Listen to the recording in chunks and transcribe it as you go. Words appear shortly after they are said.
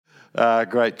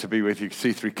Great to be with you.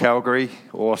 C3 Calgary,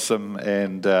 awesome.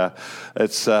 And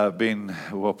it's been,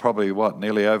 probably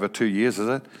nearly over 2 years, is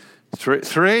it?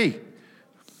 Three?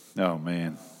 Oh,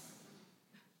 man.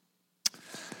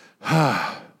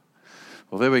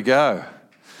 Well, there we go.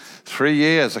 3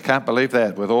 years. I can't believe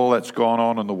that, with all that's gone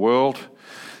on in the world,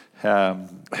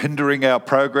 hindering our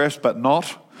progress, but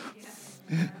not.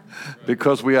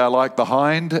 Because we are like the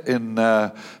hind in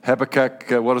Habakkuk,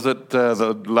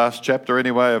 the last chapter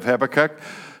anyway of Habakkuk.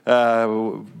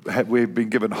 We've been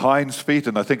given hind's feet,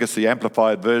 and I think it's the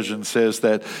Amplified Version says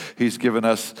that he's given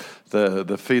us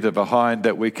the feet of a hind,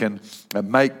 that we can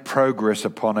make progress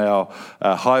upon our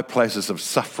high places of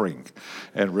suffering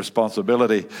and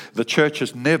responsibility. The church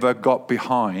has never got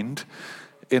behind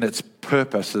in its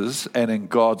purposes and in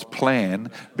God's plan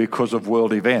because of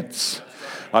world events.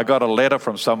 I got a letter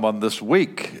from someone this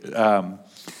week sort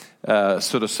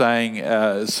of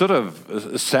saying,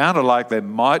 sounded like they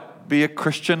might be a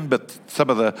Christian, but some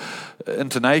of the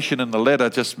intonation in the letter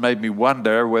just made me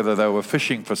wonder whether they were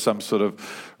fishing for some sort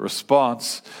of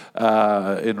response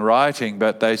in writing.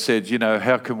 But they said,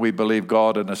 how can we believe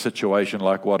God in a situation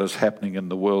like what is happening in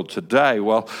the world today?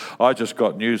 Well, I just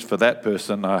got news for that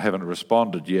person. I haven't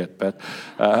responded yet, but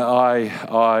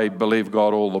I believe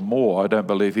God all the more. I don't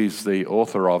believe he's the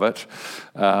author of it,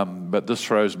 but this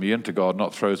throws me into God,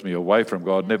 not throws me away from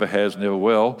God. Never has, never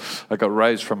will. I got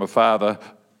raised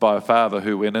by a father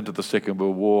who went into the Second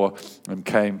World War and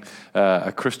became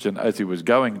a Christian as he was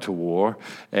going to war,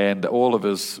 and all of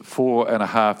his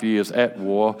 4.5 years at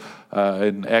war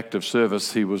in active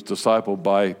service, he was discipled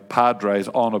by padres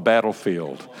on a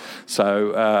battlefield.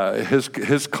 So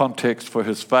his context for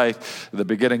his faith, the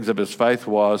beginnings of his faith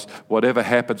was, whatever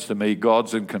happens to me,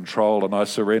 God's in control, and I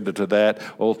surrender to that.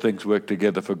 All things work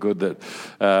together for good, that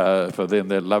for them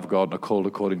that love God and are called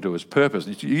according to his purpose.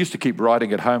 And he used to keep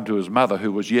writing it home to his mother,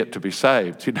 who was yet to be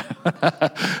saved.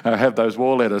 I have those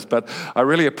war letters, but I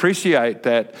really appreciate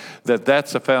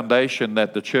that's a foundation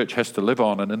that the church has to live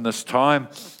on. And in this time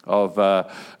of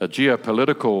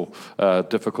geopolitical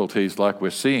difficulties like we're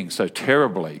seeing so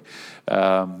terribly,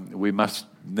 we must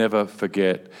never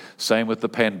forget, same with the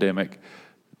pandemic,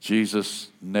 Jesus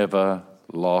never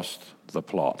lost the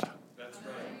plot. That's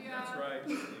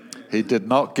right. He did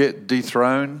not get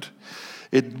dethroned.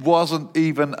 It wasn't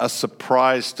even a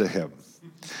surprise to him.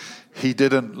 He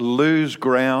didn't lose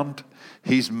ground.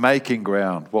 He's making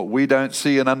ground. What we don't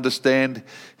see and understand,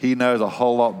 he knows a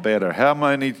whole lot better. How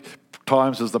many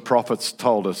times has the prophets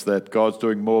told us that God's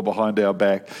doing more behind our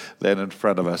back than in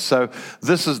front of us? So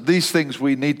these things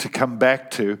we need to come back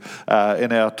to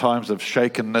in our times of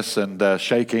shakenness and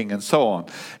shaking and so on.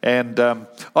 And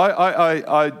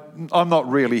I'm not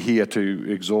really here to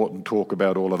exhort and talk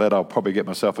about all of that. I'll probably get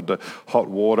myself into hot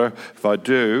water if I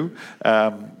do,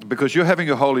 because you're having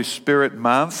your Holy Spirit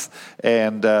month,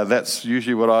 and that's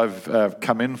usually what I've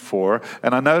come in for.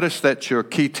 And I noticed that your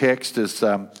key text is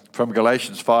from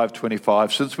Galatians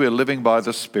 5:25. Since we are living by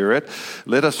the Spirit,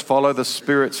 let us follow the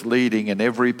Spirit's leading in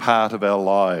every part of our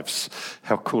lives.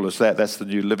 How cool is that? That's the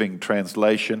New Living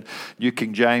Translation. New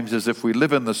King James is, if we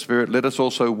live in the Spirit, let us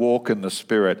also walk in the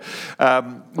Spirit.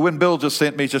 When Bill just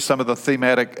sent me just some of the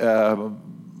thematic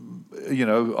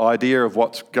idea of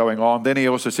what's going on, then he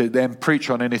also said, then preach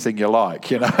on anything you like,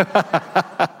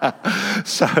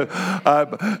 So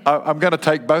I'm going to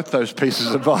take both those pieces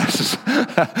of advice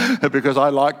because I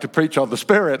like to preach on the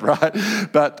Spirit, right?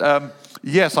 But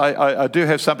yes, I do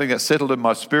have something that's settled in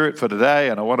my spirit for today,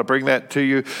 and I want to bring that to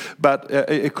you. But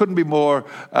it couldn't be more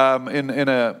in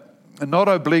a not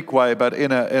oblique way, but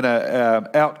in a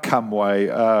outcome way,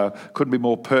 couldn't be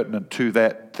more pertinent to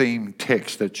that theme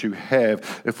text that you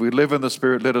have. If we live in the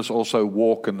Spirit, let us also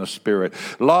walk in the Spirit.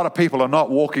 A lot of people are not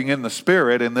walking in the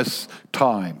Spirit in this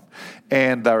time,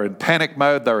 and they're in panic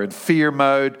mode, they're in fear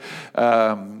mode,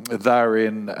 they're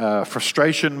in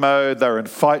frustration mode, they're in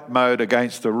fight mode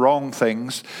against the wrong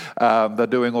things. They're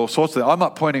doing all sorts of things. I'm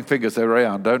not pointing fingers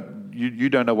around. You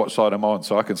don't know what side I'm on,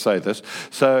 so I can say this.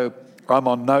 So I'm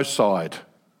on no side,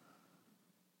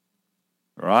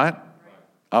 right?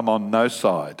 I'm on no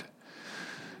side.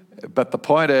 But the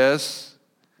point is,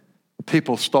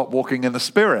 people stop walking in the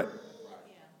Spirit.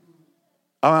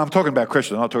 I'm talking about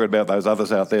Christians. I'm not talking about those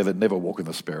others out there that never walk in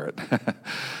the Spirit.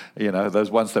 Those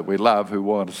ones that we love, who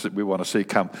we want to see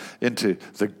come into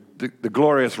the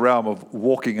glorious realm of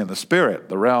walking in the Spirit,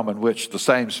 the realm in which the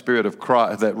same Spirit of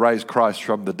Christ that raised Christ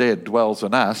from the dead dwells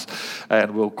in us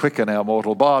and will quicken our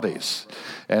mortal bodies.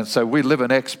 And so we live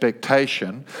in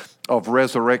expectation of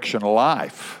resurrection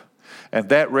life. And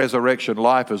that resurrection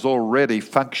life is already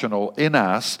functional in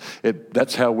us.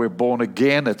 That's how we're born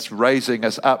again. It's raising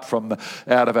us up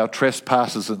out of our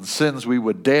trespasses and sins. We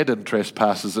were dead in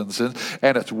trespasses and sins,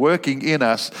 and it's working in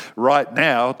us right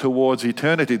now towards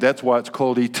eternity. That's why it's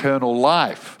called eternal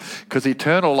life, because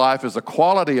eternal life is a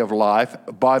quality of life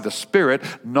by the Spirit,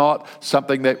 not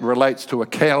something that relates to a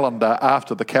calendar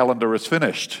after the calendar is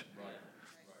finished.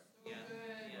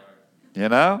 You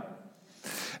know?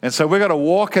 And so we're going to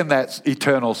walk in that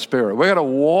eternal spirit. We're going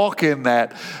to walk in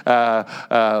that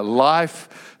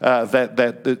life,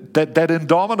 that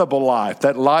indomitable life,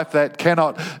 that life that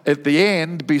cannot, at the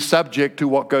end, be subject to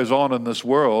what goes on in this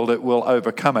world. It will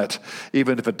overcome it,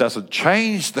 even if it doesn't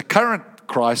change the current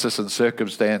crisis and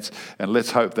circumstance. And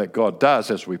let's hope that God does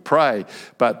as we pray.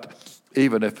 But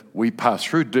even if we pass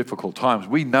through difficult times,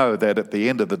 we know that at the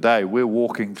end of the day, we're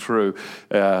walking through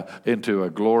into a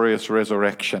glorious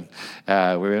resurrection.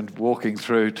 We're walking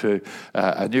through to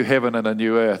a new heaven and a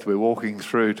new earth. We're walking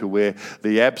through to where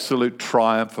the absolute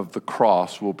triumph of the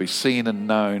cross will be seen and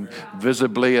known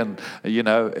visibly. And, you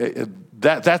know,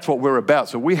 that's what we're about.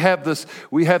 So we have this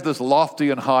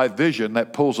lofty and high vision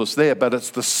that pulls us there, but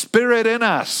it's the Spirit in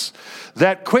us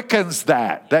that quickens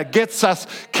that gets us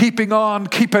keeping on.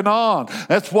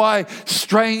 That's why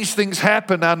strange things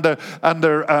happen under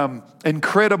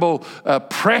incredible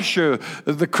pressure.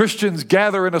 The Christians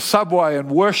gather in a subway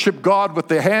and worship God with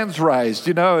their hands raised.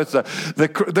 You know, it's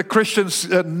the Christians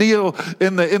kneel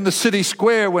in the city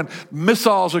square when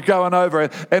missiles are going over,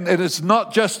 and it's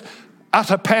not just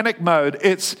utter panic mode.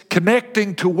 It's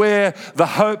connecting to where the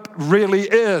hope really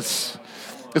is.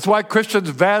 It's why Christians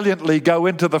valiantly go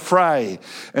into the fray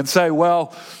and say,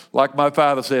 well, like my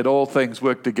father said, all things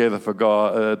work together for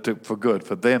God, for good,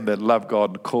 for them that love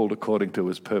God and called according to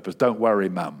his purpose. Don't worry,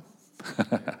 Mum.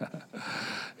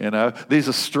 You know, these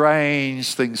are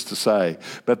strange things to say,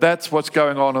 but that's what's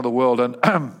going on in the world. And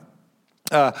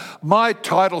my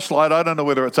title slide, I don't know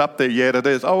whether it's up there yet. It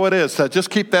is. Oh, it is. So just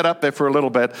keep that up there for a little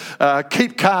bit.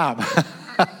 Keep calm.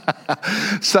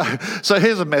 So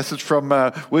here's a message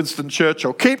from Winston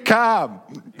Churchill. Keep calm.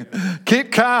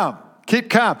 Keep calm. Keep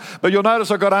calm. But you'll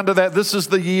notice I got under that, this is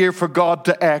the year for God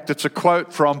to act. It's a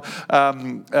quote from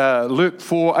Luke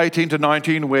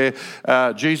 4:18-19, where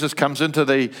Jesus comes into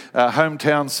the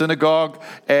hometown synagogue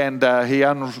and he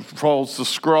unfolds the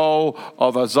scroll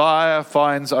of Isaiah,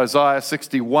 finds Isaiah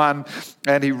 61,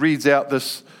 and he reads out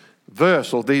this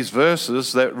verse, or these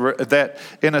verses, that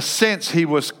in a sense he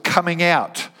was coming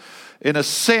out. In a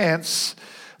sense,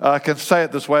 I can say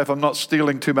it this way if I'm not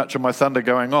stealing too much of my thunder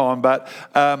going on, but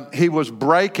he was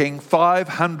breaking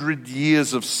 500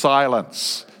 years of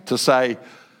silence to say,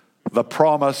 the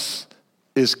promise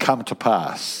is come to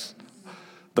pass.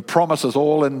 The promise is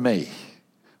all in me.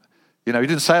 You know, he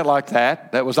didn't say it like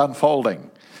that. That was unfolding.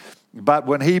 But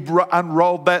when he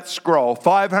unrolled that scroll,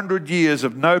 500 years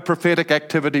of no prophetic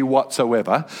activity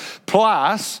whatsoever,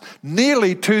 plus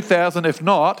nearly 2,000, if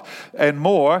not, and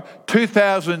more,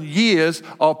 2,000 years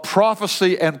of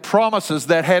prophecy and promises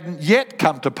that hadn't yet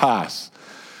come to pass.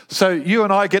 So you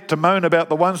and I get to moan about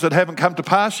the ones that haven't come to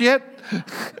pass yet.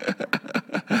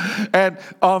 And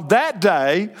on that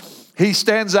day, he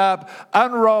stands up,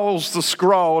 unrolls the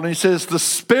scroll, and he says, the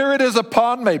Spirit is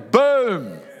upon me.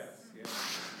 Boom!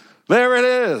 There it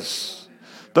is.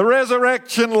 The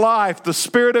resurrection life, the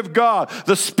Spirit of God.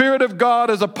 The Spirit of God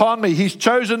is upon me. He's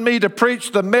chosen me to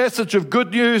preach the message of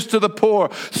good news to the poor,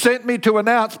 sent me to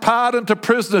announce pardon to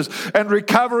prisoners and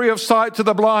recovery of sight to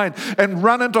the blind, and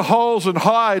run into holes and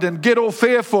hide and get all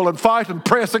fearful and fight and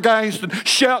press against and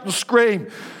shout and scream.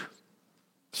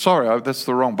 Sorry, that's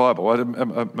the wrong Bible.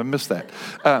 I missed that.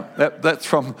 That's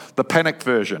from the panicked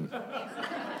version.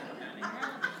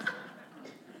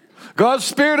 God's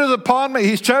Spirit is upon me.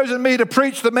 He's chosen me to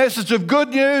preach the message of good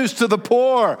news to the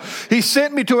poor. He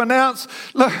sent me to announce,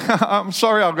 look, I'm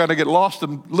sorry I'm going to get lost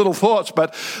in little thoughts,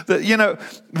 but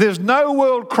there's no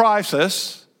world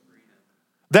crisis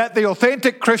that the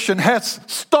authentic Christian has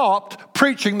stopped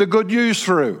preaching the good news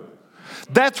through.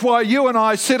 That's why you and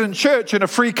I sit in church in a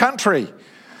free country.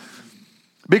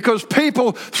 Because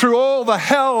people, through all the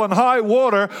hell and high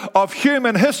water of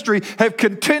human history, have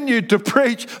continued to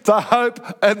preach the hope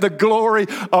and the glory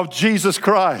of Jesus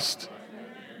Christ.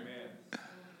 Amen.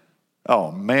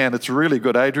 Oh man, it's really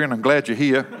good, Adrian. I'm glad you're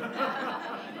here.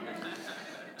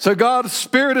 So God's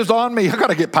Spirit is on me. I've got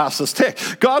to get past this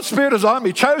text. God's Spirit is on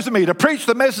me, chosen me to preach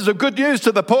the message of good news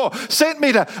to the poor, sent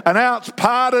me to announce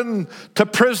pardon to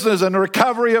prisoners and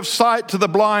recovery of sight to the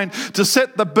blind, to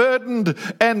set the burdened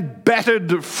and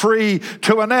battered free,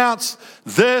 to announce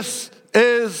this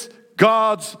is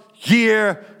God's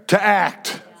year to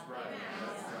act.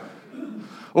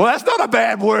 Well, that's not a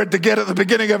bad word to get at the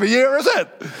beginning of a year, is it?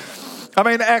 I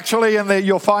mean, actually,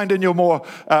 you'll find in your more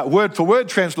word-for-word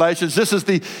translations, this is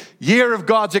the year of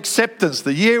God's acceptance,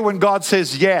 the year when God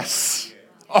says yes.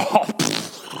 Oh,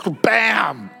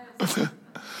 bam!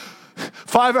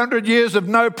 500 years of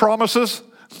no promises.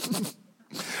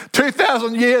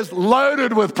 2,000 years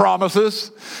loaded with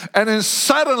promises. And then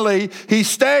suddenly he's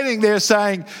standing there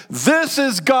saying, this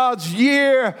is God's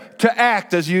year to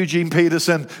act, as Eugene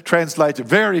Peterson translates it.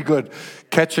 Very good,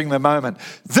 catching the moment.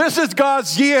 This is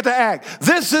God's year to act.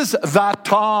 This is the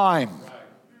time.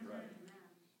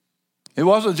 It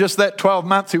wasn't just that 12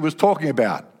 months he was talking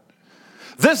about.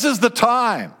 This is the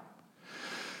time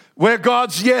where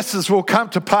God's yeses will come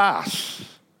to pass.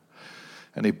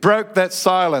 And he broke that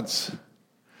silence.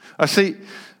 I see,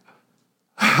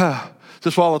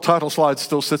 just while the title slide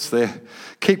still sits there,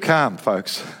 keep calm,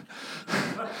 folks.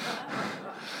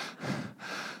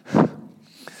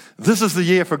 This is the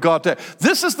year for God to.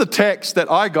 This is the text that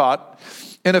I got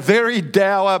in a very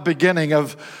dour beginning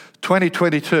of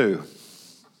 2022.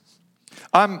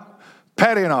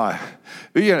 Patty and I,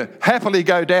 happily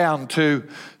go down to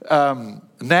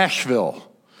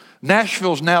Nashville.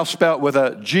 Nashville's now spelt with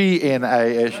a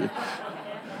G-N-A.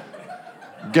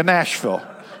 Ganashville.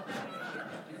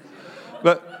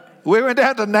 But we went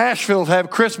down to Nashville to have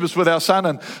Christmas with our son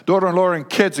and daughter-in-law and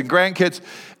kids and grandkids.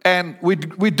 And we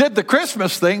did the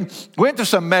Christmas thing, went to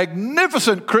some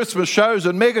magnificent Christmas shows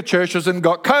and mega churches and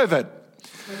got COVID.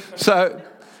 So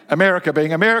America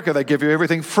being America, they give you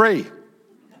everything free.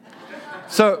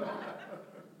 So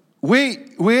we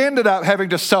ended up having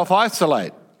to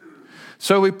self-isolate.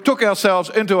 So we took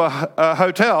ourselves into a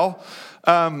hotel.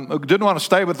 Didn't want to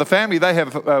stay with the family. They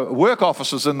have work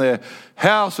offices in their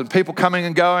house and people coming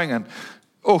and going and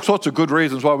all sorts of good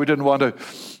reasons why we didn't want to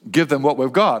give them what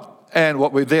we've got and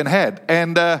what we then had.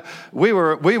 And we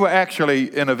were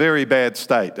actually in a very bad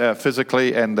state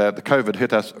physically, and the COVID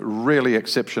hit us really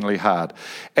exceptionally hard.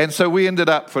 And so we ended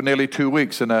up for nearly 2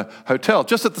 weeks in a hotel,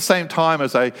 just at the same time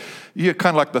as kind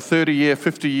of like the 30-year,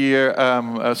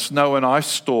 50-year snow and ice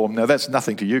storm. Now, that's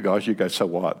nothing to you guys. You go, so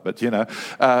what? But,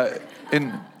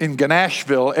 in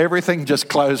Ganashville, everything just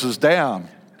closes down.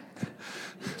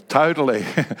 Totally.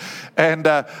 And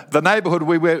the neighborhood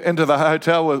we went into the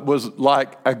hotel was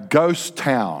like a ghost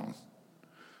town.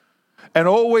 And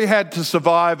all we had to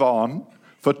survive on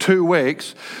for 2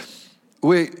 weeks,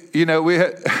 we had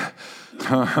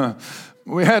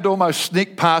to almost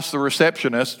sneak past the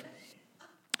receptionist,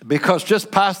 because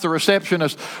just past the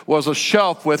receptionist was a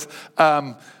shelf with,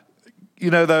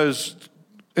 those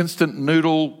instant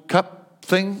noodle cup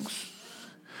things.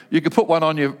 You could put one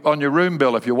on your room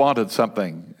bill if you wanted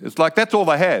something. It's like that's all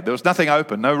they had. There was nothing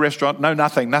open, no restaurant, no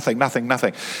nothing.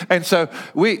 And so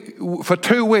for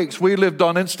 2 weeks, we lived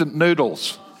on instant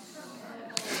noodles.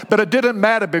 But it didn't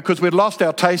matter because we'd lost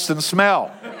our taste and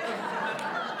smell.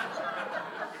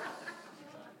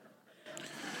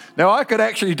 Now, I could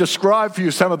actually describe for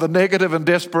you some of the negative and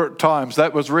desperate times.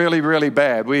 That was really, really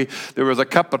bad. There was a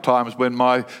couple of times when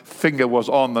my finger was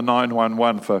on the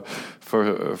 911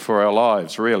 for our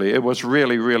lives, really. It was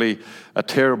really, really a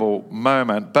terrible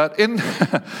moment. But in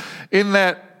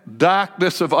that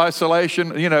darkness of isolation,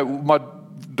 my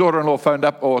daughter-in-law phoned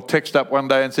up or texted up one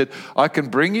day and said, I can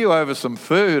bring you over some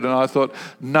food. And I thought,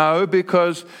 no,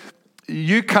 because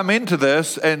you come into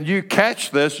this and you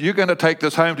catch this, you're going to take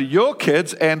this home to your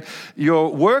kids and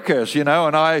your workers, and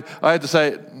I had to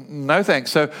say, no thanks.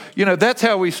 So, that's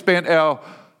how we spent our,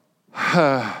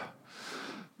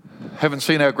 haven't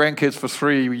seen our grandkids for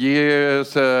 3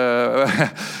 years.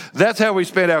 That's how we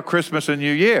spent our Christmas and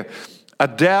New Year. A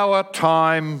dour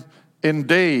time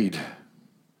indeed.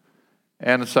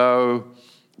 And so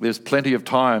there's plenty of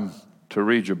time to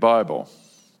read your Bible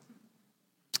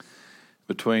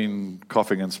between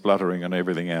coughing and spluttering and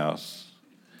everything else.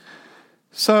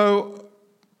 So,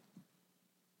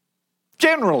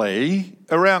 generally,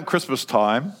 around Christmas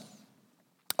time,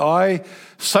 I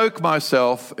soak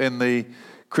myself in the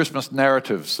Christmas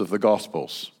narratives of the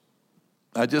Gospels.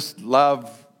 I just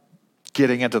love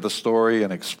getting into the story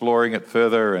and exploring it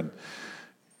further and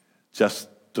just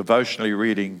devotionally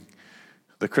reading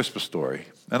the Christmas story.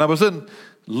 And I was in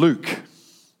Luke,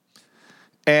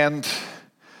 and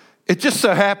it just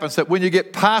so happens that when you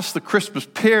get past the Christmas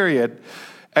period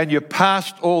and you're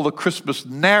past all the Christmas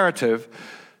narrative,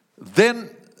 then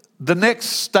the next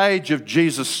stage of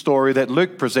Jesus' story that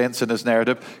Luke presents in his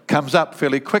narrative comes up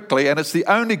fairly quickly, and it's the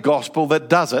only gospel that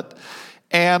does it.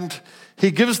 And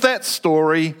he gives that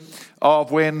story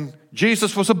of when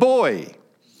Jesus was a boy.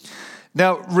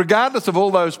 Now, regardless of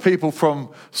all those people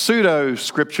from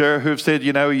pseudo-scripture who've said,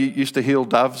 you used to heal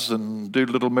doves and do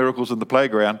little miracles in the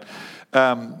playground,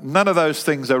 none of those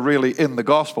things are really in the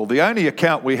gospel. The only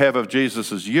account we have of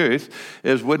Jesus' youth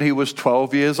is when he was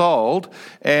 12 years old,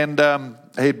 and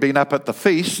he'd been up at the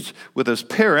feast with his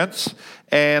parents,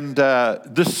 and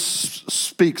this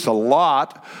speaks a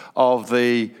lot of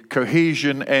the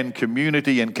cohesion and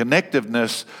community and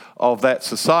connectiveness of that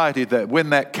society, that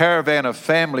when that caravan of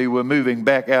family were moving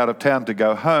back out of town to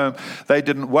go home, they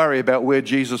didn't worry about where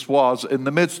Jesus was in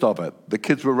the midst of it. The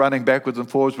kids were running backwards and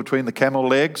forwards between the camel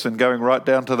legs and going right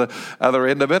down to the other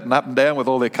end of it and up and down with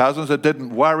all their cousins. It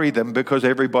didn't worry them because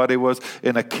everybody was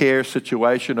in a care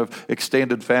situation of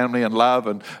extended family and love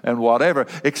and whatever,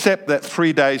 except that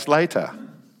 3 days later.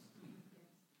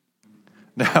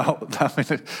 Now,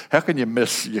 how can you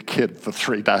miss your kid for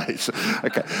 3 days?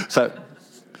 Okay,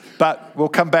 but we'll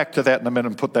come back to that in a minute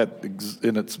and put that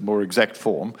in its more exact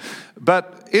form.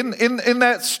 But in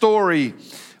that story,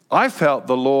 I felt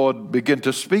the Lord begin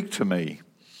to speak to me.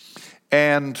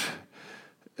 And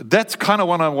that's kind of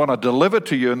what I want to deliver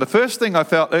to you. And the first thing I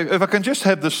felt, if I can just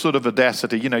have this sort of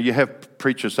audacity, you have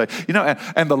preachers say,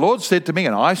 and the Lord said to me,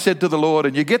 and I said to the Lord,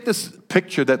 and you get this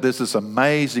picture that there's this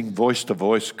amazing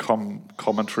voice-to-voice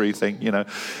commentary thing,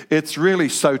 It's really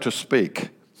so to speak.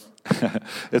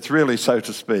 It's really so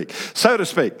to speak. So to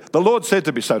speak. The Lord said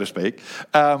to me, so to speak,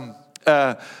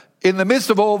 in the midst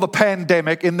of all the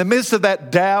pandemic, in the midst of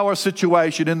that dour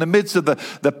situation, in the midst of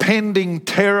the pending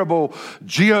terrible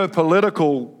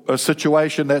geopolitical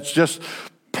situation that's just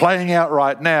playing out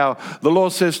right now, the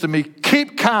Lord says to me,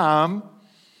 keep calm,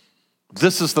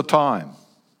 this is the time.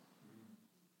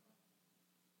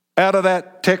 Out of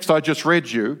that text I just read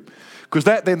you, because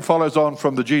that then follows on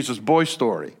from the Jesus boy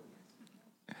story.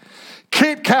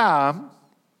 Keep calm,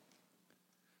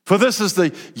 for this is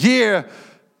the year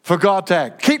for God to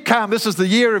act. Keep calm. This is the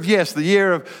year of yes, the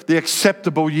year of the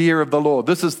acceptable year of the Lord.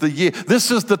 This is the year. This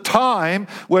is the time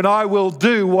when I will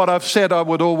do what I've said I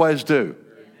would always do.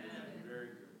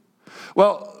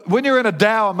 Well, when you're in a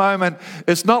dour moment,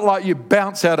 it's not like you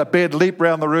bounce out of bed, leap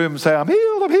around the room and say, I'm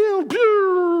healed, I'm healed.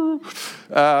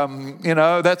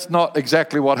 That's not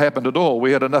exactly what happened at all.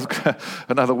 We had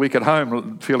another week at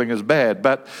home feeling as bad.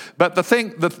 But the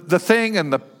thing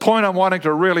and the point I'm wanting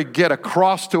to really get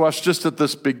across to us just at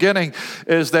this beginning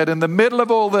is that in the middle of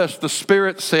all this, the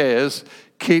Spirit says,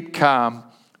 keep calm,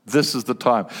 this is the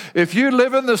time. If you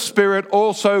live in the Spirit,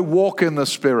 also walk in the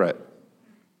Spirit.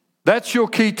 That's your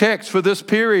key text for this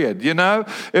period,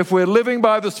 If we're living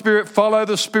by the Spirit, follow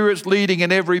the Spirit's leading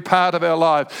in every part of our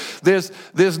life.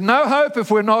 There's no hope if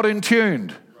we're not in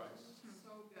tune.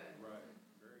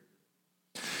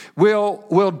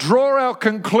 We'll draw our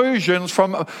conclusions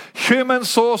from human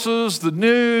sources, the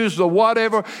news, the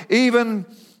whatever, even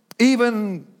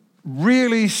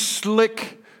really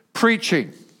slick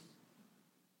preaching.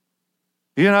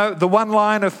 The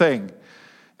one-liner thing.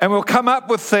 And we'll come up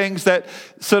with things that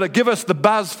sort of give us the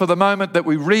buzz for the moment that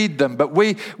we read them. But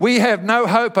we have no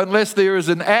hope unless there is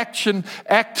an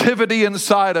activity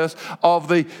inside us of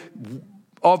the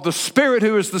Spirit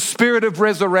who is the Spirit of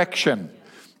resurrection.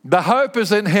 The hope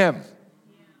is in Him.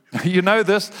 You know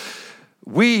this?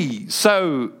 We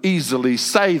so easily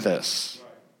say this,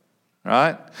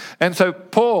 right? And so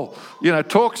Paul,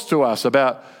 talks to us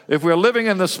about if we're living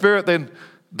in the Spirit,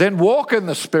 then walk in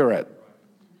the Spirit.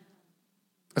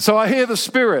 So I hear the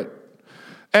Spirit,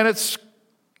 and it's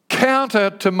counter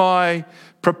to my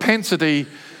propensity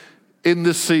in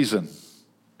this season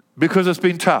because it's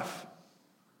been tough.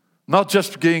 Not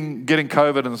just getting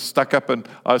COVID and stuck up in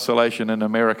isolation in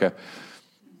America.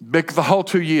 The whole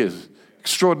 2 years,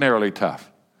 extraordinarily tough.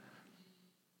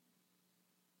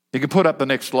 You can put up the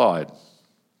next slide.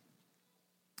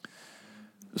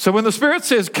 So when the Spirit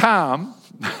says calm,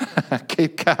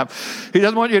 keep calm, He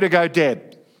doesn't want you to go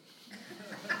dead.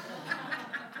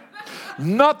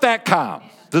 Not that calm.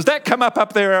 Does that come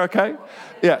up there okay?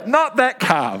 Yeah, not that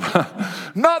calm.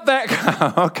 Not that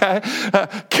calm, okay?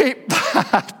 Keep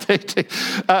that.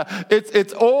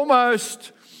 It's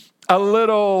almost a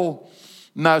little,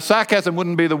 no, sarcasm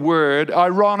wouldn't be the word,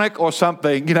 ironic or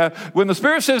something. When the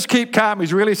Spirit says keep calm,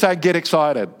 He's really saying get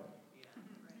excited.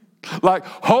 Like,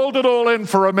 hold it all in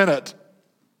for a minute.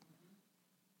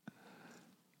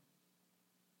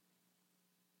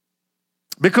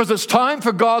 Because it's time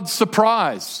for God's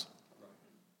surprise.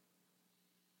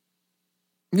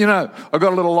 I've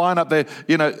got a little line up there.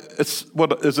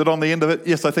 What is it on the end of it?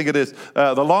 Yes, I think it is.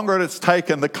 The longer it's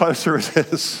taken, the closer it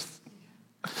is.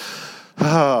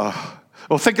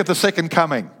 Well, think of the second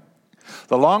coming.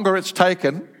 The longer it's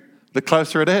taken, the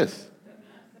closer it is.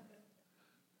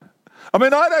 I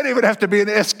mean, I don't even have to be an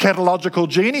eschatological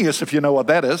genius, if you know what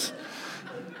that is,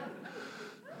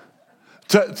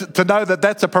 to know that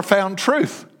that's a profound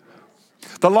truth.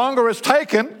 The longer it's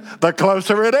taken, the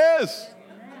closer it is.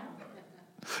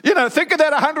 You know, think of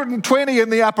that 120 in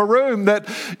the upper room that,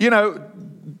 you know,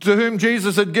 to whom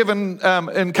Jesus had given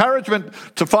encouragement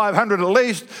to 500 at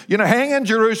least. You know, hang in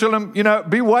Jerusalem, you know,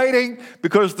 be waiting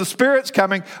because the Spirit's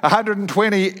coming.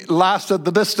 120 lasted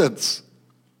the distance.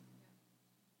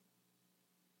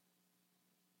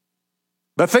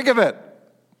 But think of it.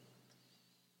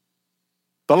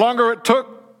 The longer it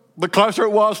took, the closer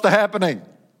it was to happening.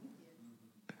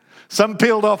 Some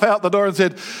peeled off out the door and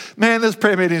said, man, this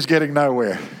prayer meeting's getting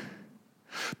nowhere.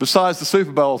 Besides, the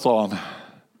Super Bowl's on.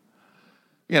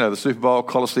 You know, the Super Bowl,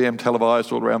 Coliseum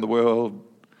televised all around the world.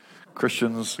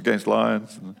 Christians against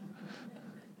Lions.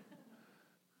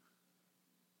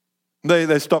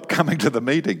 They stopped coming to the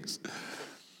meetings.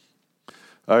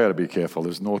 I got to be careful.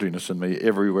 There's naughtiness in me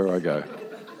everywhere I go.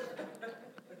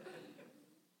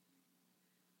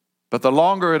 But the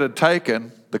longer it had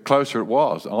taken, the closer it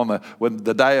was. When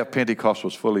the day of Pentecost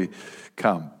was fully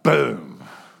come, boom.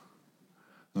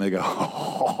 And they go,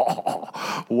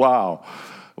 oh, wow.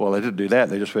 Well, they didn't do that.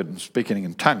 They just went speaking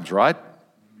in tongues, right?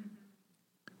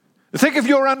 Think of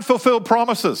your unfulfilled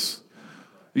promises.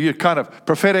 Your kind of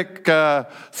prophetic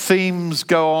themes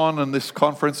go on in this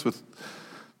conference with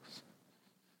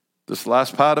this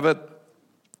last part of it.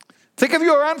 Think of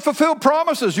your unfulfilled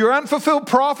promises, your unfulfilled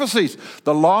prophecies.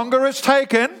 The longer it's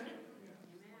taken,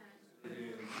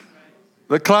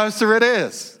 the closer it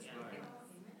is.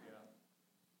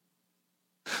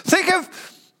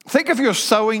 Think of your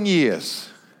sowing years.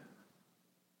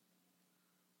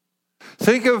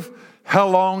 Think of how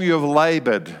long you've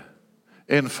labored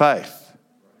in faith.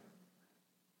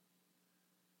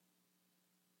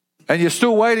 And you're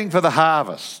still waiting for the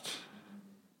harvest.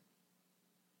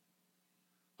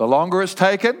 The longer it's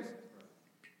taken,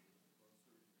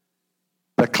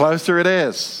 the closer it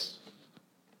is.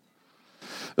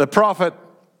 The prophet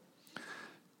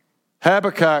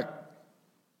Habakkuk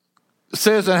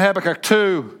says in Habakkuk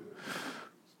 2,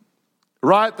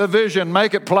 write the vision,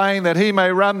 make it plain that he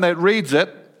may run that reads it.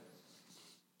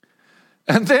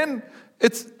 And then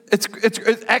it's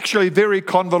actually very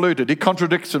convoluted. He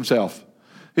contradicts himself.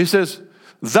 He says,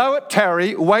 though it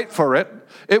tarry, wait for it.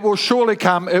 It will surely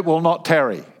come, it will not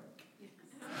tarry.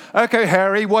 Okay,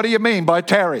 Harry, what do you mean by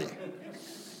tarry?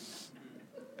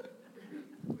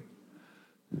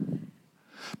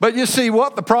 But you see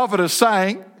what the prophet is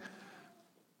saying,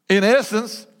 in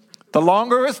essence, the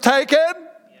longer it's taken,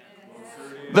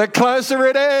 the closer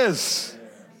it is.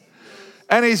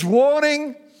 And he's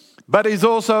warning, but he's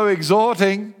also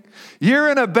exhorting. You're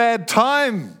in a bad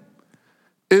time,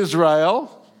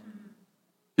 Israel.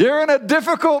 You're in a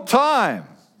difficult time,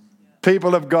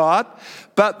 people of God.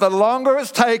 But the longer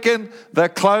it's taken, the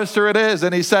closer it is.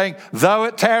 And he's saying, though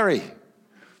it tarry,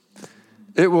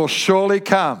 it will surely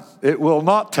come. It will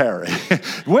not tarry.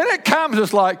 When it comes,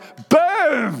 it's like,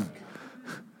 boom!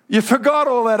 You forgot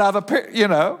all that other, you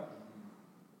know.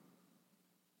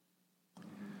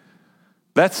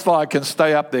 That slide can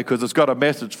stay up there because it's got a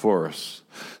message for us.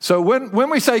 So when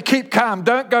we say keep calm,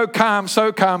 don't go calm,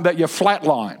 so calm that you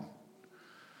flatline.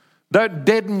 Don't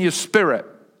deaden your spirit.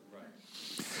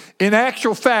 In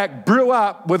actual fact, brew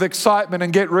up with excitement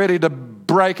and get ready to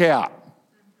break out.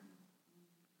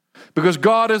 Because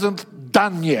God isn't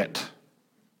done yet.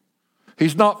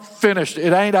 He's not finished.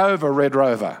 It ain't over, Red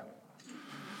Rover.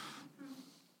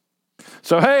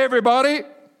 So, hey, everybody.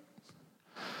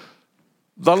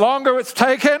 The longer it's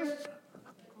taken,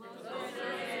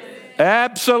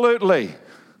 absolutely.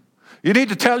 You need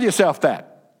to tell yourself that.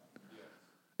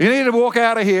 You need to walk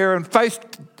out of here and face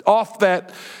off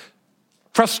that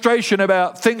frustration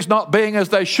about things not being as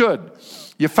they should.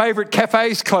 Your favorite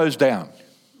cafe's closed down.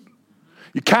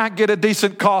 You can't get a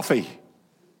decent coffee.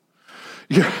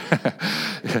 You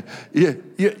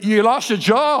lost your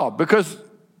job because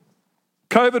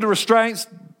COVID restraints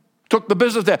took the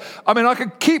business there. I mean, I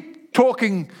could keep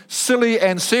talking silly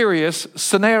and serious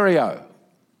scenario.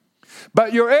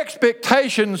 But your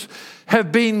expectations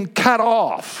have been cut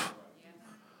off.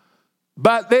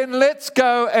 But then let's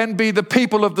go and be the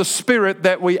people of the Spirit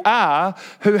that we are,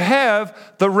 who have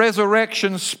the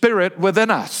resurrection Spirit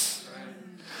within us.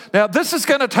 Now, this is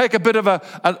going to take a bit of a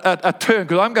turn,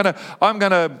 because I'm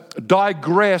going to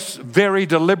digress very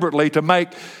deliberately to make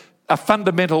a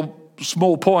fundamental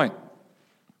small point.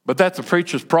 But that's a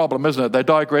preacher's problem, isn't it? They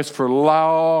digress for a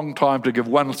long time to give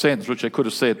one sentence, which they could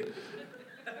have said.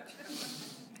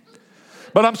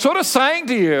 But I'm sort of saying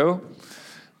to you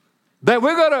that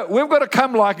we've got to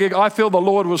come like I feel the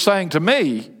Lord was saying to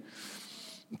me,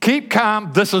 Keep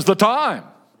calm, this is the time.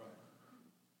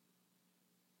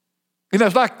 You know,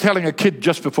 it's like telling a kid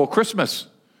just before Christmas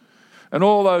and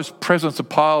all those presents are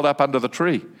piled up under the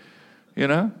tree. You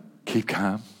know, keep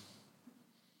calm.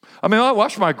 I mean, I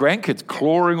watch my grandkids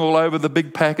clawing all over the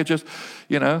big packages,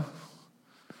 you know.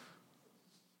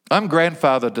 I'm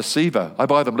grandfather deceiver. I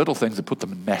buy them little things and put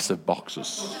them in massive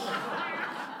boxes.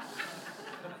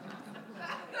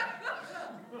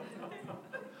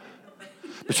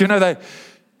 But you know,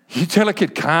 you tell a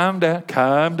kid, calm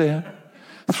down.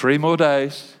 3 more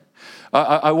days.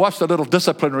 I watched a little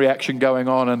disciplinary action going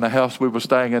on in the house we were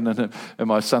staying in, and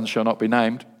my son shall not be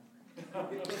named.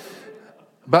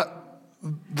 But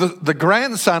the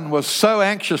grandson was so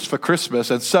anxious for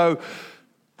Christmas, and so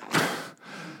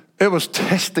it was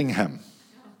testing him.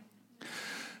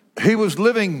 He was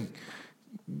living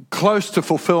close to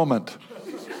fulfillment.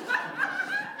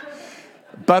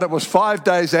 But it was 5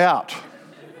 days out.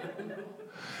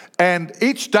 And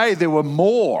each day there were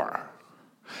more.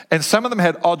 And some of them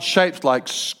had odd shapes like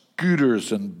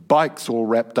scooters and bikes all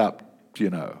wrapped up,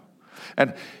 you know.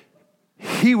 And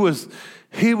he was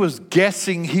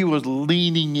guessing, he was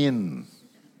leaning in.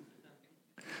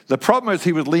 The problem is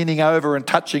he was leaning over and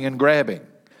touching and grabbing.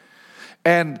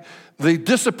 And the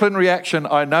disciplinary action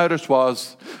I noticed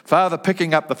was Father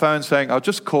picking up the phone saying, I'll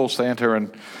just call Santa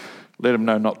and let him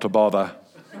know not to bother.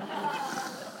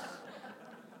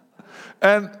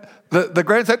 And the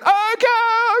grandson said,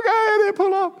 okay, they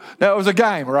pull up. Now, it was a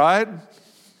game, right?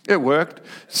 It worked.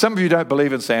 Some of you don't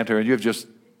believe in Santa and you've just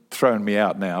thrown me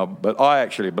out now, but I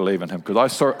actually believe in him because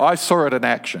I saw it in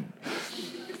action.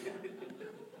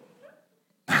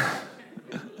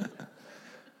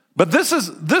 But this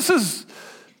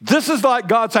is like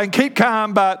God saying, keep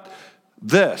calm, but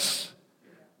this.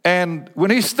 And when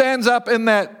he stands up in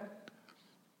that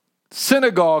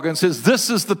synagogue and says, this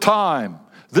is the time.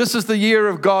 This is the year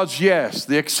of God's yes,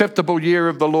 the acceptable year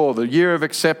of the Lord, the year of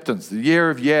acceptance, the year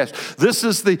of yes. This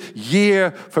is the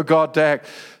year for God to act.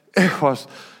 It was,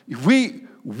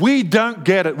 we don't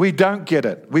get it. We don't get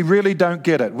it. We really don't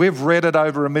get it. We've read it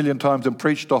over 1 million times and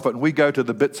preached off it, and we go to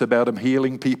the bits about him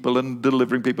healing people and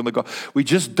delivering people in the gospel. We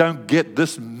just don't get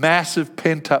this massive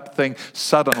pent-up thing.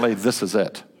 Suddenly, this is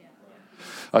it.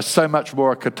 So much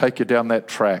more I could take you down that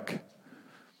track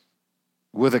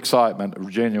with excitement,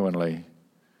 genuinely.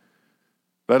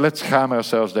 But let's calm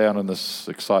ourselves down in this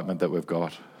excitement that we've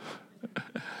got.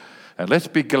 And let's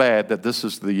be glad that this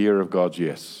is the year of God's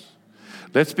yes.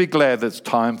 Let's be glad that it's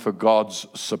time for God's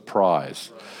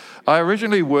surprise. I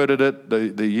originally worded it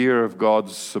the year of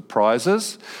God's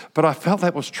surprises, but I felt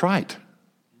that was trite.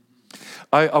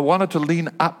 I wanted to lean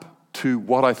up to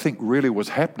what I think really was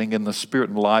happening in the spirit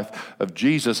and life of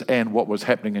Jesus and what was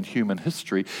happening in human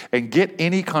history and get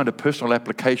any kind of personal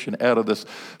application out of this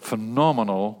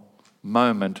phenomenal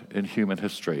moment in human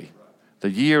history.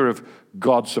 The year of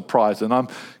God's surprise. And I'm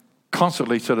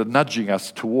constantly sort of nudging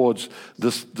us towards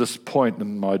this point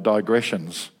in my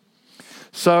digressions.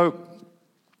 So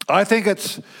I think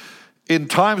it's in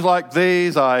times like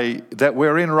these that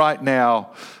we're in right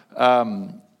now,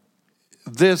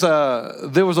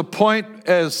 there was a point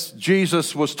as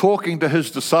Jesus was talking to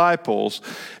his disciples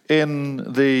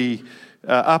in the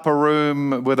upper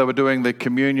room where they were doing the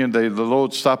communion, the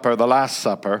Lord's Supper, the Last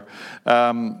Supper,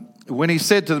 when he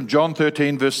said to them, John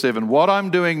 13, verse 7, what I'm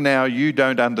doing now you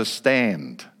don't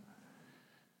understand,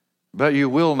 but you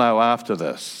will know after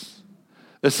this.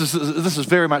 This is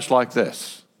very much like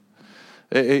this.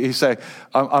 He said,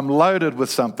 I'm loaded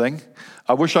with something.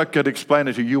 I wish I could explain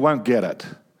it to you. You won't get it.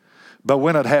 But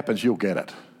when it happens, you'll get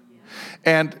it.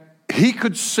 And he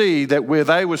could see that where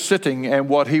they were sitting and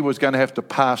what he was going to have to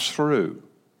pass through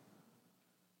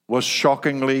was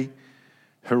shockingly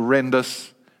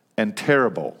horrendous and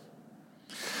terrible.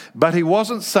 But he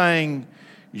wasn't saying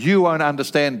you won't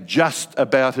understand just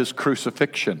about his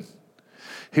crucifixion.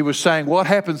 He was saying what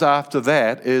happens after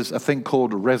that is a thing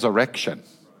called resurrection,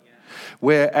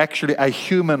 where actually a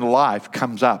human life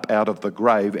comes up out of the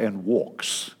grave and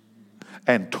walks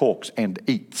and talks and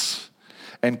eats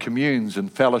and communes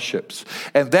and fellowships.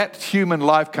 And that human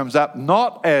life comes up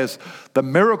not as the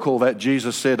miracle that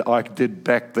Jesus said I did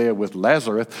back there with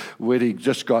Lazarus, where he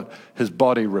just got his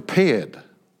body repaired.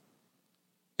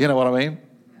 You know what I mean?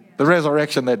 The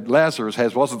resurrection that Lazarus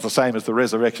has wasn't the same as the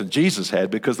resurrection Jesus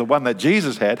had, because the one that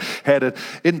Jesus had an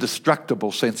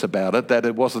indestructible sense about it, that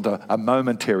it wasn't a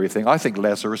momentary thing. I think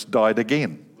Lazarus died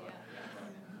again.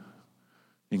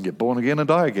 You can get born again and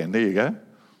die again. There you go.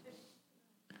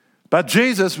 But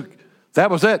Jesus,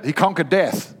 that was it. He conquered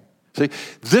death. See,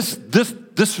 this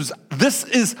this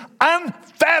is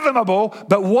unfathomable,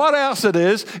 but what else it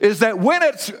is that when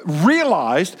it's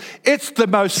realized, it's the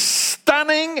most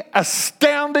stunning,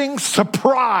 astounding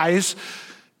surprise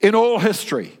in all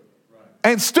history.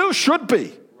 And still should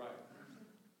be.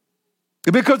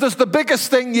 Because it's the biggest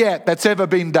thing yet that's ever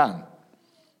been done.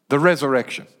 The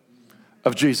resurrection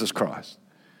of Jesus Christ.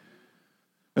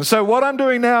 And so what I'm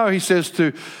doing now, he says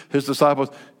to his disciples,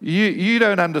 you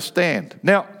don't understand.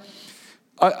 Now,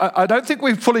 I don't think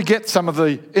we fully get some of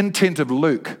the intent of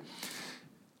Luke.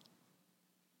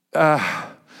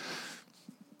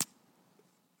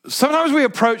 Sometimes we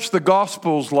approach the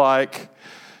Gospels like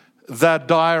the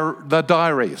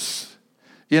diaries,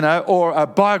 or a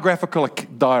biographical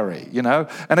diary,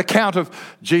 an account of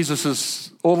Jesus's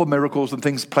all the miracles and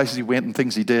things, places he went and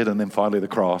things he did, and then finally the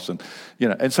cross,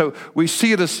 and so we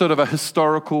see it as sort of a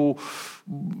historical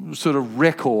sort of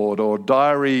record or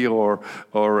diary or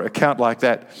account like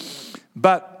that.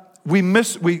 But we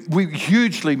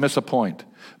hugely miss a point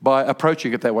by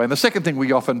approaching it that way. And the second thing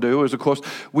we often do is, of course,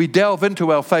 we delve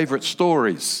into our favorite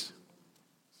stories.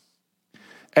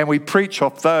 And we preach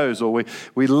off those, or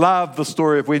we love the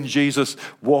story of when Jesus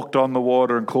walked on the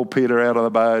water and called Peter out of the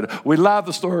boat. We love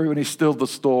the story when he stilled the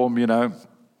storm,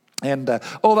 And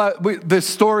although there's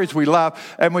stories we love,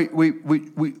 and we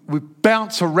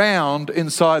bounce around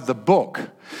inside the book.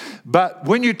 But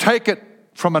when you take it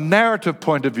from a narrative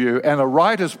point of view and a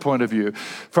writer's point of view,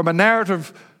 from a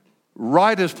narrative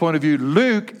writer's point of view,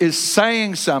 Luke is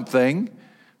saying something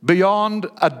beyond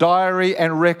a diary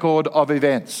and record of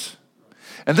events.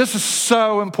 And this is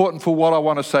so important for what I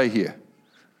want to say here.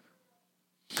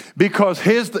 Because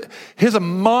here's a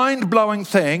mind-blowing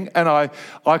thing, and I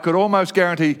could almost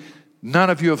guarantee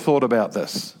none of you have thought about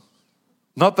this.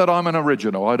 Not that I'm an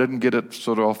original. I didn't get it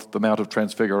sort of off the Mount of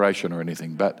Transfiguration or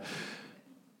anything, but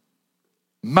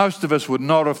most of us would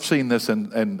not have seen this,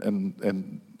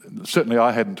 and certainly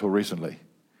I hadn't until recently.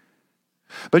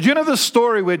 But the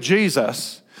story where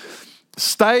Jesus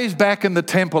stays back in the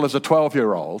temple as a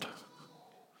 12-year-old,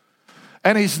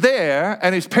 and he's there,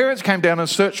 and his parents came down and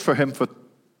searched for him for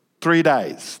 3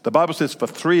 days. The Bible says for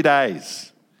 3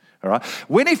 days. All right.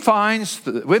 When they find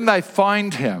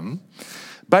him,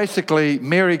 basically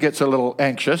Mary gets a little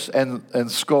anxious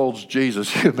and scolds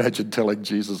Jesus. You imagine telling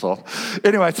Jesus off.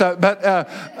 Anyway,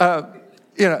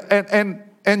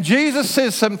 and Jesus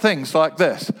says some things like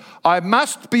this: I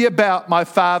must be about my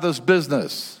Father's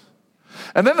business.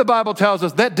 And then the Bible tells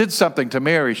us that did something to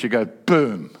Mary. She goes,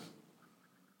 boom.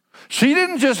 She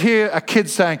didn't just hear a kid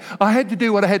saying, I had to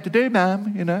do what I had to do,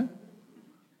 Mom,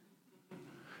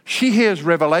 She hears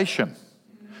revelation.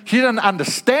 She doesn't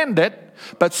understand it,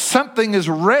 but something is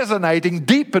resonating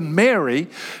deep in Mary,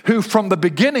 who from the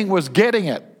beginning was getting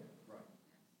it.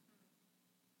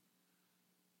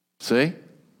 See?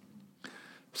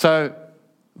 So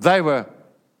they were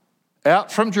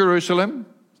out from Jerusalem,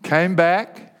 came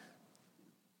back,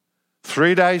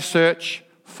 3 days search,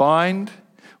 find.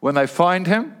 When they find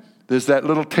him, there's that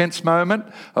little tense moment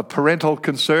of parental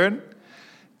concern.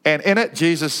 And in it,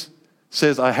 Jesus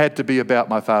says, I had to be about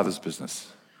my Father's business.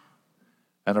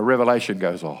 And a revelation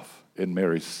goes off in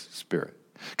Mary's spirit.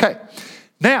 Okay,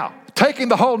 now, taking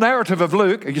the whole narrative of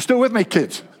Luke, are you still with me,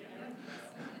 kids?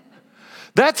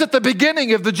 That's at the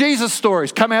beginning of the Jesus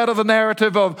stories. Come out of the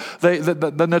narrative of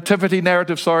the nativity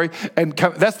narrative,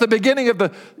 that's the beginning of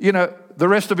the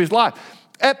rest of his life.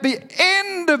 At the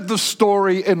end of the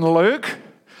story in Luke,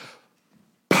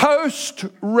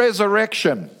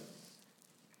 post-resurrection.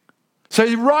 So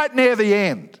you're right near the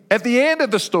end. At the end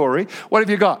of the story, what have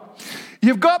you got?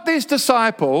 You've got these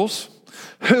disciples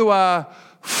who are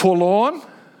forlorn.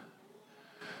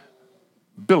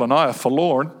 Bill and I are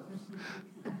forlorn.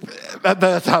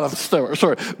 That's another story.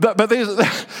 Sorry. But these,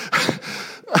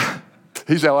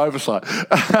 he's our oversight.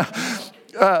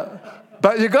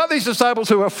 But you've got these disciples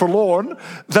who are forlorn,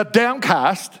 they're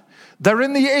downcast, they're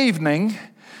in the evening,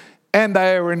 and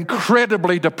they are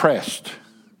incredibly depressed.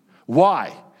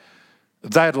 Why?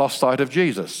 They had lost sight of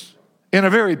Jesus in a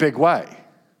very big way.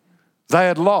 They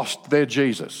had lost their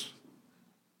Jesus.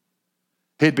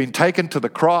 He'd been taken to the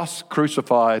cross,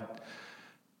 crucified,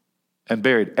 and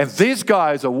buried. And these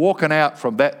guys are walking out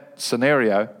from that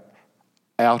scenario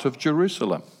out of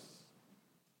Jerusalem.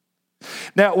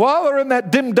 Now, while they're in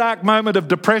that dim, dark moment of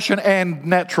depression and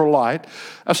natural light,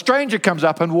 a stranger comes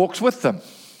up and walks with them.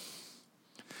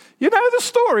 You know the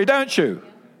story, don't you?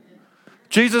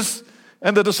 Jesus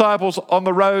and the disciples on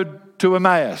the road to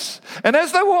Emmaus. And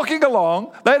as they're walking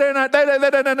along, they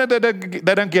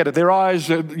don't get it. Their eyes,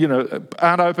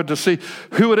 aren't open to see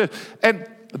who it is. And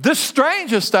this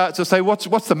stranger starts to say,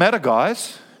 "What's the matter,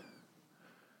 guys?"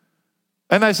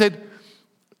 And they said,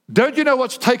 Don't you know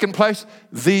what's taken place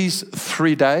these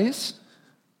 3 days?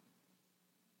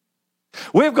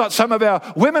 We've got some of our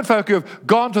women folk who have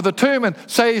gone to the tomb and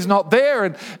say he's not there,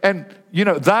 and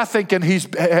they're thinking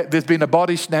there's been a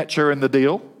body snatcher in the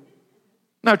deal.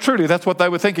 No, truly, that's what they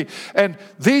were thinking. And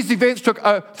these events took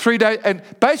 3 days, and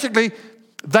basically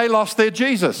they lost their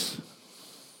Jesus.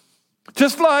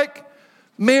 Just like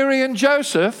Mary and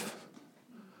Joseph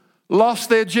lost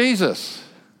their Jesus.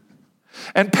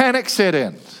 And panic set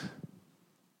in.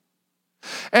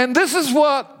 And this is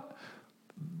what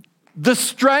the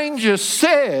stranger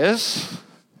says.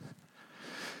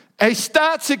 He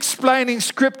starts explaining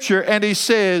Scripture and he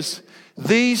says,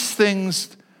 these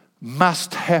things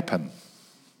must happen.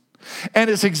 And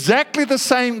it's exactly the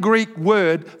same Greek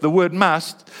word, the word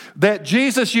must, that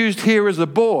Jesus used here as a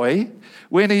boy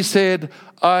when he said,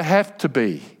 I have to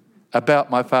be about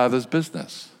my Father's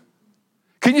business.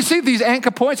 Can you see these anchor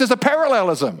points? There's a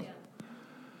parallelism.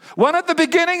 One at the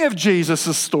beginning of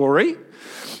Jesus' story,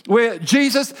 where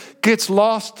Jesus gets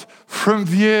lost from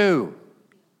view.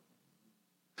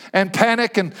 And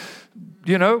panic and,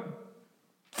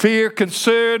 fear,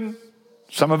 concern,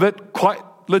 some of it quite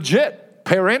legit,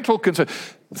 parental concern.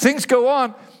 Things go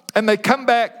on and they come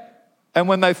back, and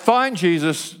when they find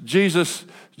Jesus, Jesus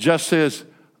just says,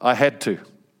 I had to.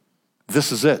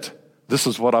 This is it. This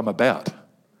is what I'm about.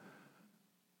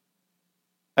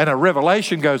 And a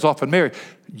revelation goes off in Mary,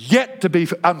 yet to be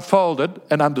unfolded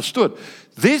and understood.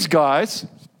 These guys,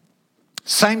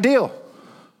 same deal.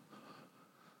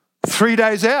 3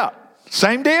 days out,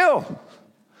 same deal.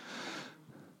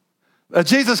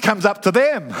 Jesus comes up to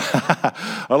them.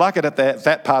 I like it at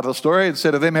that part of the story,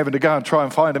 instead of them having to go and try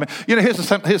and find him.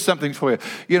 Here's something for you.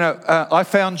 I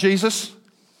found Jesus.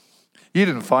 You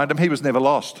didn't find him. He was never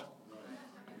lost.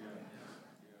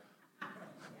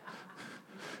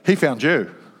 He found you.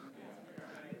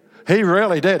 He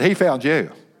really did. He found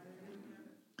you.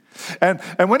 And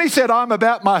when he said, I'm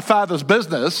about my Father's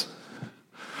business,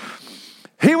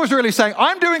 he was really saying,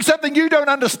 I'm doing something you don't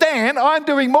understand. I'm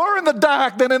doing more in the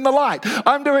dark than in the light.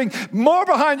 I'm doing more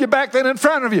behind your back than in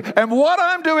front of you. And what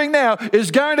I'm doing now is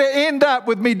going to end up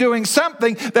with me doing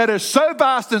something that is so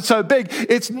vast and so big,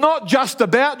 it's not just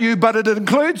about you, but it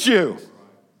includes you.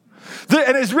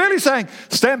 And it's really saying,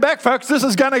 stand back, folks, this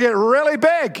is going to get really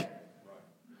big.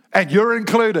 And you're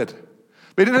included.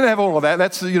 We didn't have all of that.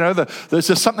 That's, there's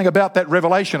just something about that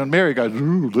revelation. And Mary goes,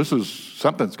 ooh,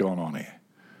 something's going on here.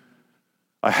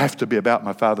 I have to be about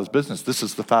my Father's business. This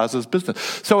is the Father's business.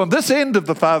 So on this end of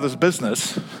the Father's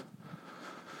business,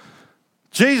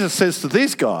 Jesus says to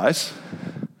these guys,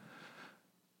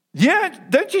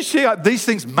 don't you see these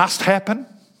things must happen?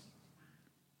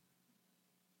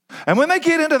 And when they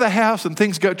get into the house and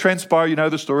things transpire,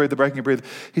 the story of the breaking of bread,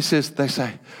 they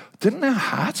say, didn't our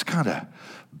hearts kind of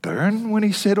burn when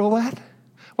he said all that?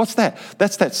 What's that?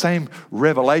 That's that same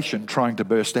revelation trying to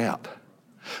burst out.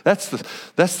 That's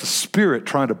the Spirit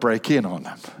trying to break in on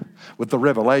them with the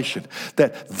revelation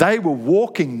that they were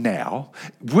walking now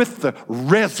with the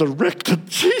resurrected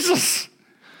Jesus.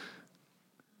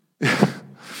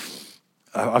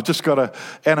 I've just got to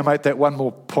animate that one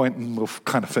more point and we'll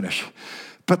kind of finish.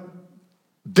 But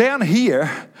down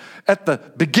here at the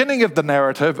beginning of the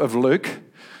narrative of Luke,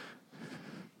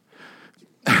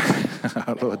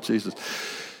 Lord Jesus,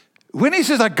 when he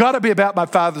says, I got to be about my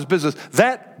Father's business,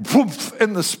 that whoomph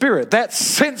in the Spirit, that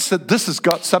sense that this has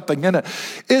got something in it,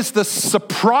 is the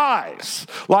surprise.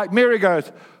 Like Mary goes,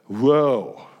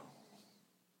 whoa.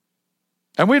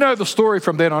 And we know the story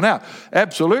from then on out.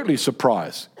 Absolutely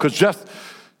surprised. Because just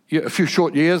a few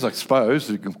short years, I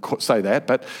suppose, you can say that,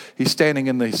 but he's standing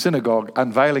in the synagogue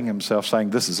unveiling himself saying,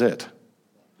 this is it.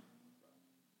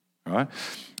 All right?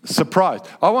 Surprised.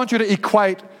 I want you to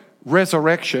equate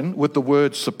resurrection with the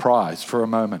word surprise for a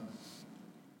moment.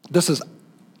 This is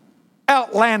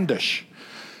outlandish,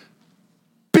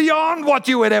 beyond what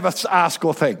you would ever ask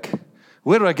or think.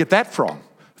 Where did I get that from?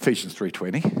 Ephesians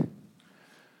 3:20.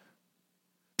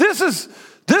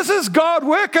 This is God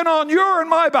working on your and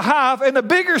my behalf in a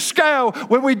bigger scale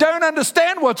when we don't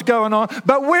understand what's going on,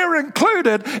 but we're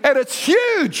included, and it's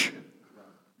huge.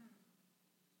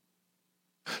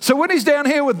 So when he's down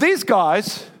here with these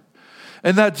guys,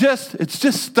 and it's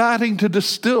just starting to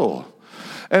distill.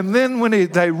 And then when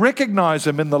they recognize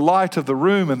him in the light of the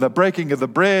room and the breaking of the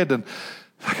bread, and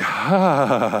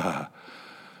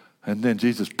and then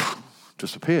Jesus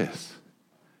disappears.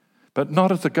 But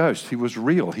not as a ghost. He was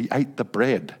real. He ate the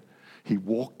bread. He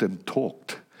walked and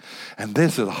talked. And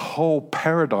there's a whole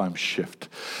paradigm shift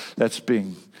they're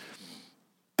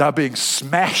being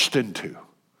smashed into.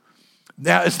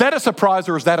 Now, is that a surprise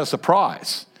or is that a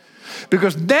surprise?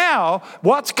 Because now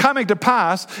what's coming to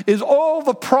pass is all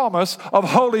the promise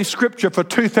of Holy Scripture for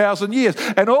 2,000 years.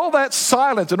 And all that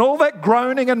silence and all that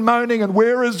groaning and moaning and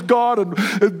where is God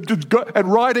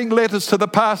and writing letters to the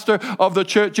pastor of the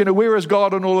church, where is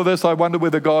God and all of this, I wonder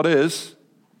whether God is,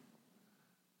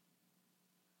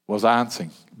 was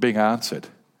being answered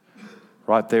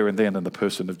right there and then in the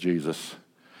person of Jesus.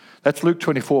 That's Luke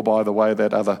 24, by the way,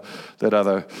 that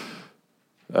other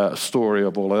story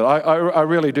of all of it. I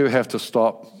really do have to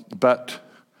stop, but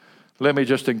let me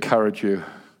just encourage you.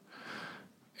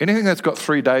 Anything that's got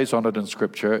 3 days on it in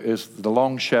Scripture is the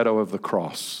long shadow of the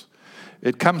cross.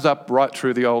 It comes up right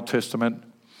through the Old Testament.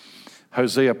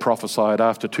 Hosea prophesied,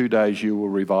 after 2 days you will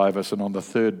revive us, and on the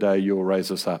third day you will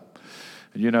raise us up.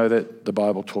 And you know that the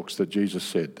Bible talks that Jesus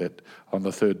said that on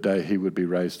the third day he would be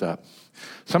raised up.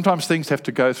 Sometimes things have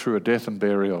to go through a death and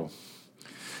burial.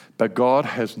 But God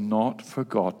has not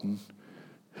forgotten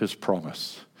his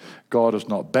promise. God has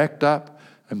not backed up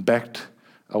and backed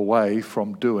away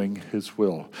from doing his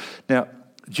will. Now,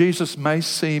 Jesus may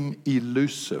seem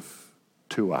elusive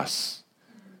to us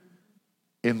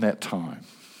in that time.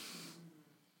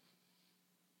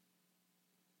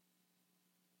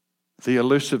 The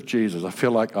elusive Jesus. I feel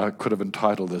like I could have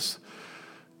entitled this,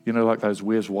 like those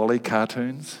Where's Wally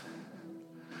cartoons?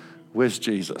 Where's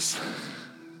Jesus?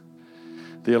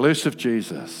 The elusive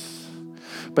Jesus.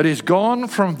 But he's gone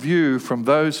from view from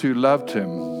those who loved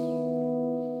him.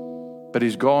 But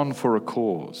he's gone for a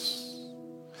cause.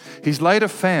 He's later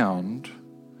found,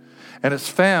 and it's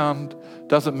found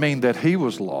doesn't mean that he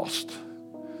was lost,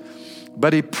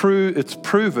 but it's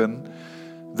proven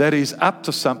that he's up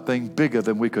to something bigger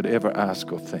than we could ever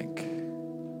ask or think.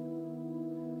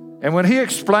 And when he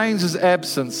explains his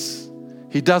absence,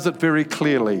 he does it very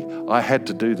clearly. I had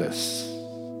to do this.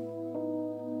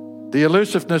 The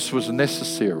elusiveness was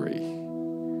necessary.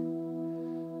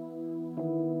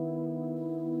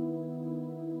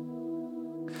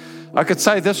 I could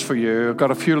say this for you. I've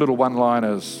got a few little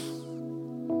one-liners.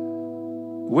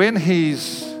 When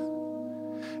he's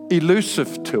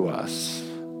elusive to us,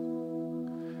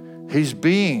 he's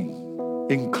being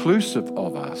inclusive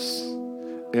of us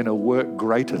in a work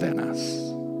greater than us.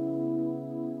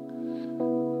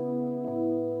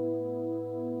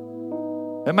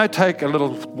 It may take a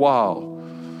little while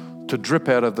to drip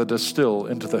out of the distill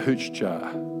into the hooch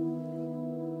jar,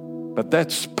 but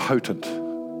that's potent.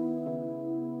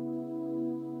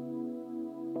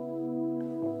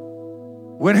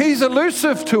 When he's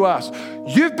elusive to us,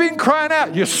 you've been crying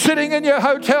out, you're sitting in your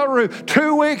hotel room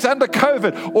 2 weeks under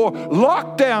COVID or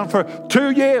locked down for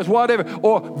 2 years, whatever,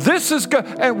 or this is good.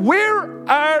 And where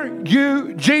are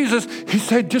you, Jesus? He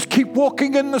said, just keep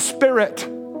walking in the Spirit.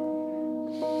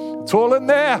 It's all in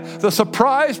there. The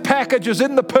surprise package is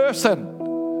in the person.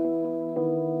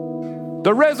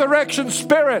 The resurrection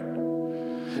Spirit.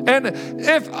 And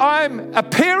if I'm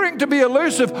appearing to be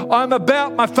elusive, I'm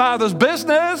about my Father's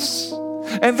business.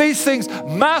 And these things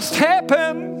must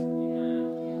happen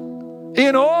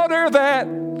in order that,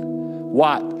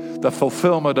 what? The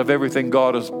fulfillment of everything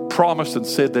God has promised and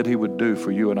said that he would do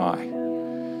for you and I.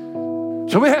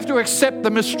 So we have to accept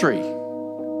the mystery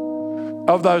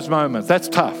of those moments. That's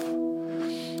tough.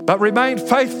 But remain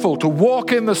faithful to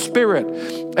walk in the Spirit,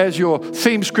 as your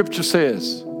theme scripture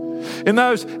says. In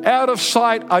those out of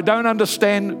sight, I don't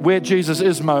understand where Jesus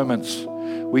is moments,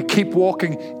 we keep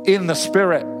walking in the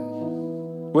Spirit.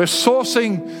 We're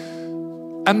sourcing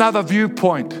another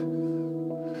viewpoint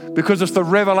because it's the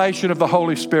revelation of the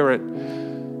Holy Spirit,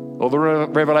 or the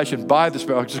revelation by the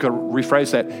Spirit. I've just got to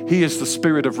rephrase that. He is the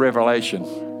Spirit of revelation.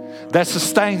 That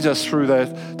sustains us through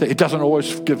that. It doesn't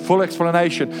always give full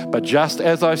explanation, but just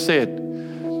as I said,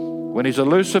 when he's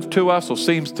elusive to us, or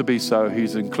seems to be so,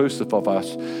 he's inclusive of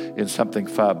us in something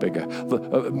far bigger.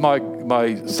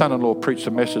 My son-in-law preached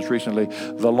a message recently,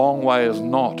 the long way is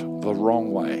not the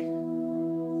wrong way.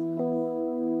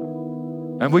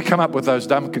 And we come up with those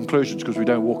dumb conclusions because we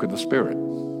don't walk in the Spirit.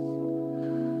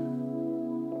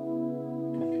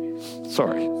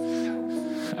 Sorry.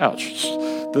 Ouch.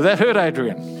 Did that hurt,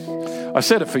 Adrian? I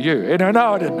said it for you.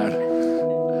 No, I didn't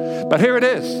know. But here it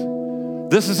is.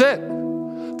 This is it.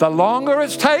 The longer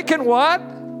it's taken, what?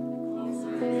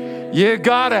 You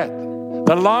got it.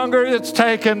 The longer it's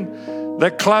taken, the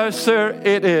closer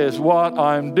it is. What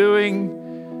I'm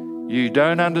doing, you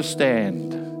don't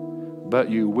understand, but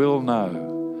you will know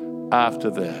after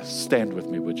this. Stand with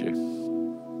me, would you?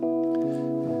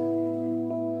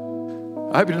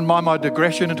 I hope you didn't mind my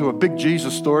digression into a big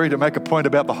Jesus story to make a point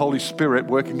about the Holy Spirit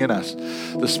working in us.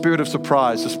 The Spirit of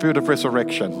surprise, the Spirit of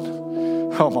resurrection.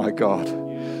 Oh my God.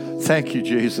 Thank you,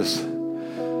 Jesus.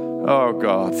 Oh,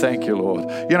 God, thank you, Lord.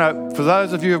 You know, for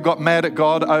those of you who've got mad at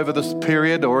God over this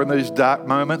period or in these dark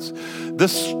moments,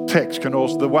 this text can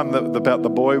also, the one about the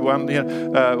boy one,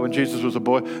 when Jesus was a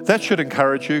boy, that should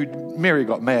encourage you. Mary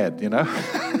got mad,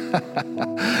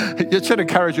 It should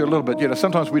encourage you a little bit.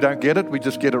 Sometimes we don't get it, we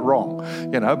just get it wrong,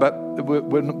 but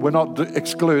we're not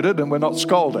excluded and we're not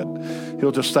scolded.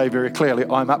 He'll just say very clearly,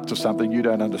 I'm up to something you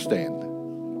don't understand.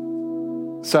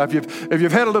 So if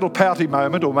you've had a little pouty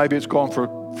moment, or maybe it's gone for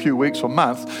a few weeks or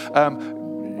months,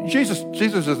 Jesus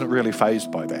isn't really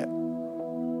fazed by that.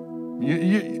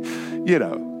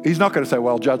 He's not going to say,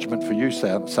 well, judgment for you,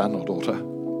 son or daughter.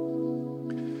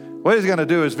 What he's going to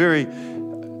do is very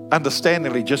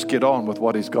understandingly just get on with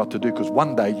what he's got to do, because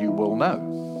one day you will know.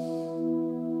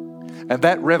 And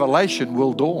that revelation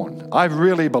will dawn. I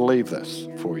really believe this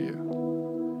for you.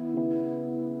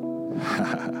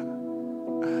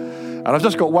 And I've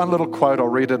just got one little quote. I'll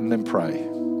read it and then pray.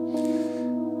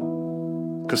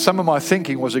 Because some of my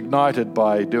thinking was ignited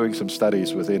by doing some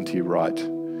studies with N.T. Wright.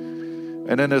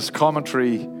 And in his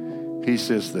commentary, he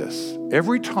says this: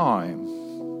 every time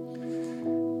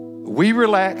we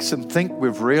relax and think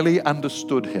we've really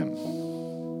understood him,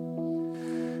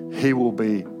 he will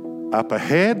be up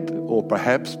ahead or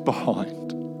perhaps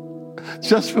behind.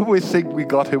 Just when we think we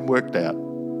got him worked out,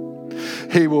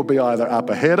 he will be either up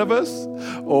ahead of us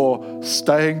or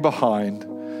staying behind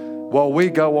while we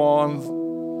go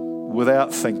on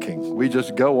without thinking. We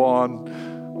just go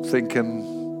on thinking,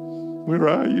 where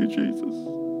are you,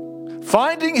 Jesus?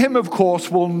 Finding him, of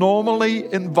course, will normally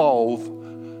involve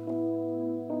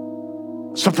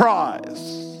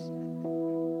surprise.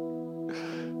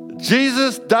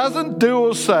 Jesus doesn't do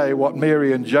or say what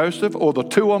Mary and Joseph or the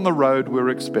two on the road were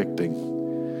expecting.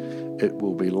 It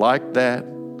will be like that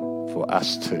for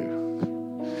us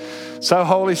too. So,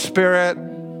 Holy Spirit,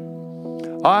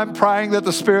 I'm praying that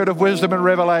the spirit of wisdom and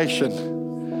revelation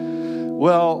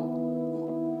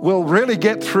will really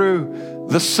get through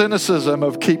the cynicism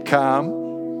of keep calm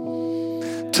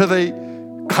to the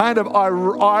kind of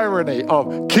irony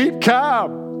of keep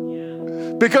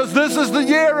calm, because this is the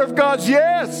year of God's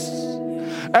yes.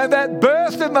 And that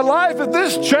birthed in the life of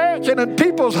this church and in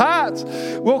people's hearts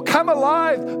will come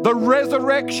alive, the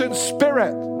resurrection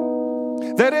spirit,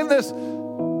 that in this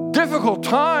difficult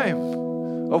time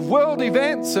of world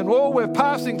events and all we're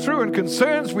passing through and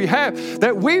concerns we have,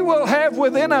 that we will have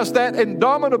within us that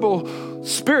indomitable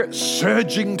spirit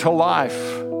surging to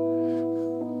life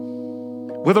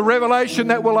with a revelation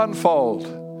that will unfold,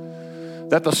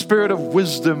 that the spirit of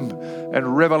wisdom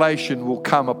and revelation will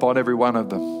come upon every one of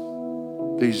them.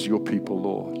 These are your people,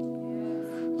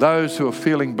 Lord. Those who are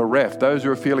feeling bereft, those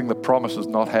who are feeling the promises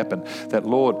not happen, that,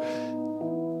 Lord,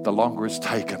 the longer it's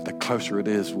taken, the closer it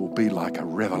is, will be like a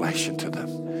revelation to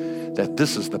them, that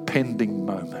this is the pending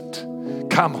moment.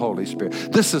 Come, Holy Spirit.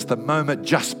 This is the moment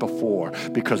just before,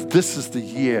 because this is the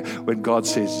year when God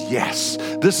says yes.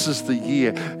 This is the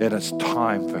year, and it's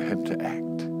time for him to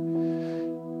act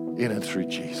in and through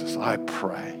Jesus. I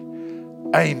pray.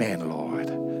 Amen, Lord.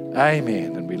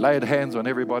 Amen. And we laid hands on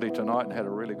everybody tonight and had a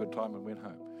really good time and went home.